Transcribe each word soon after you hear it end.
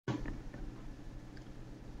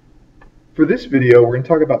For this video, we're going to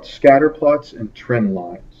talk about scatter plots and trend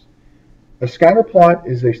lines. A scatter plot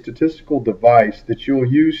is a statistical device that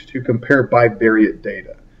you'll use to compare bivariate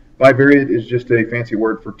data. Bivariate is just a fancy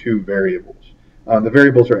word for two variables. The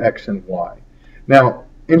variables are x and y. Now,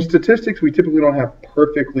 in statistics, we typically don't have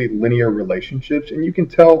perfectly linear relationships, and you can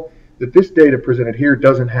tell that this data presented here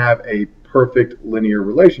doesn't have a perfect linear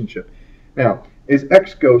relationship. Now, as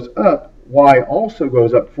x goes up, y also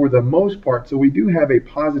goes up for the most part, so we do have a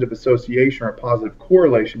positive association or a positive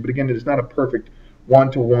correlation, but again, it is not a perfect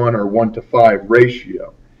 1-to-1 or 1-to-5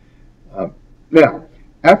 ratio. Now,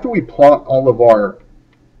 after we plot all of our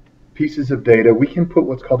pieces of data, we can put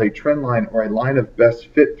what's called a trend line or a line of best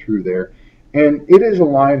fit through there, and it is a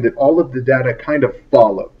line that all of the data kind of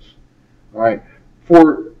follows. All right.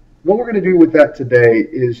 For what we're going to do with that today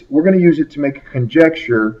is we're going to use it to make a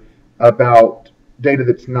conjecture about data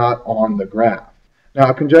that's not on the graph.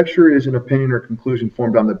 Now, a conjecture is an opinion or conclusion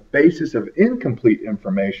formed on the basis of incomplete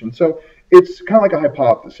information, so it's kind of like a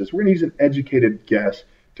hypothesis. We're going to use an educated guess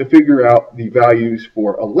to figure out the values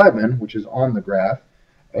for 11, which is on the graph,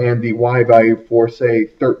 and the y value for, say,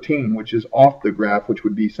 13, which is off the graph, which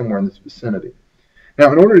would be somewhere in this vicinity.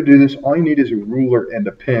 Now, in order to do this, all you need is a ruler and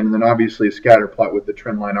a pen, and then obviously a scatter plot with the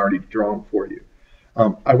trend line already drawn for you.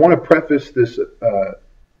 I want to preface this,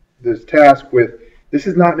 this task with, this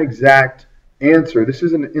is not an exact answer. This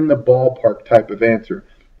is an in the ballpark type of answer.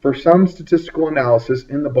 For some statistical analysis,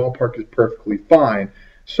 in the ballpark is perfectly fine.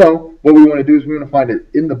 So what we want to do is we want to find it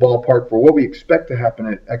in the ballpark for what we expect to happen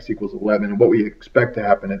at x equals 11 and what we expect to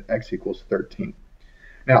happen at x equals 13.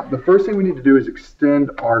 Now, the first thing we need to do is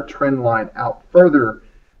extend our trend line out further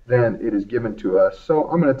than it is given to us. So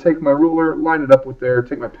I'm going to take my ruler, line it up with there,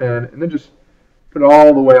 take my pen, and then just put it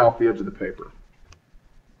all the way off the edge of the paper.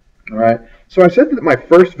 All right, so I said that my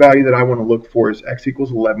first value that I want to look for is x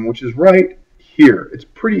equals 11, which is right here. It's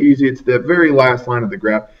pretty easy. It's the very last line of the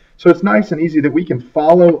graph. So it's nice and easy that we can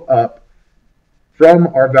follow up from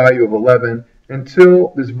our value of 11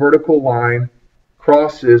 until this vertical line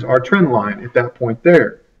crosses our trend line at that point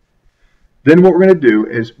there. Then what we're going to do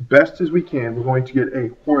is, best as we can, we're going to get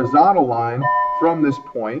a horizontal line from this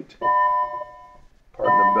point,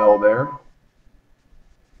 pardon the bell there,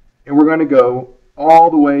 and we're going to go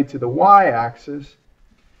all the way to the y-axis.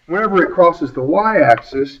 Whenever it crosses the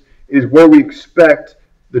y-axis is where we expect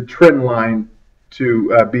the trend line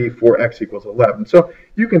to be for x equals 11. So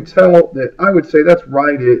you can tell that I would say that's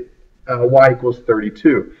right at y equals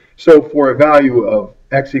 32. So for a value of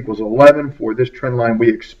x equals 11 for this trend line, we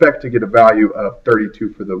expect to get a value of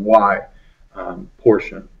 32 for the y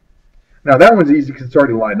portion. Now that one's easy because it's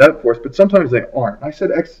already lined up for us, but sometimes they aren't. I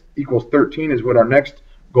said x equals 13 is what our next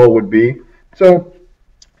goal would be. So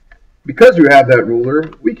because we have that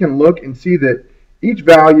ruler, we can look and see that each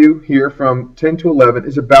value here from 10 to 11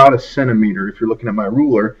 is about a centimeter if you're looking at my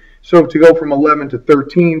ruler. So to go from 11 to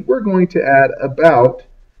 13, we're going to add about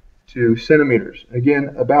 2 centimeters.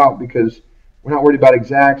 Again, about, because we're not worried about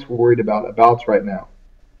exacts, we're worried about abouts right now.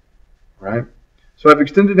 All right? So I've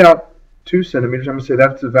extended out 2 centimeters. I'm going to say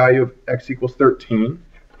that's the value of x equals 13.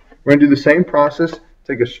 We're going to do the same process.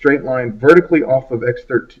 Take a straight line vertically off of x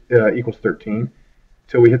equals 13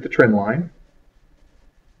 until we hit the trend line.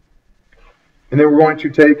 And then we're going to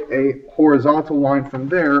take a horizontal line from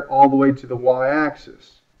there all the way to the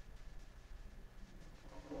y-axis.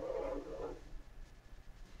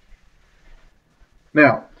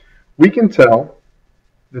 Now, we can tell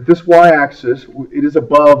that this y-axis, it is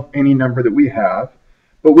above any number that we have,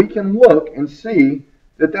 but we can look and see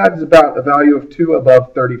that that is about a value of 2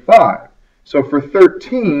 above 35. So for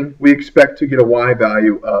 13, we expect to get a y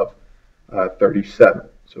value of 37.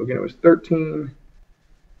 So again, it was 13,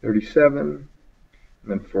 37, and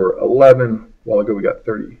then for 11, a while ago we got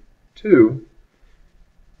 32.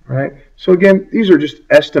 Right? So again, these are just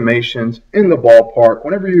estimations in the ballpark.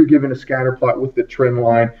 Whenever you're given a scatter plot with the trend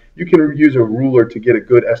line, you can use a ruler to get a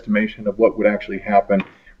good estimation of what would actually happen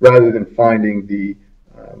rather than finding the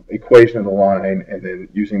equation of the line and then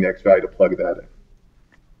using the x value to plug that in.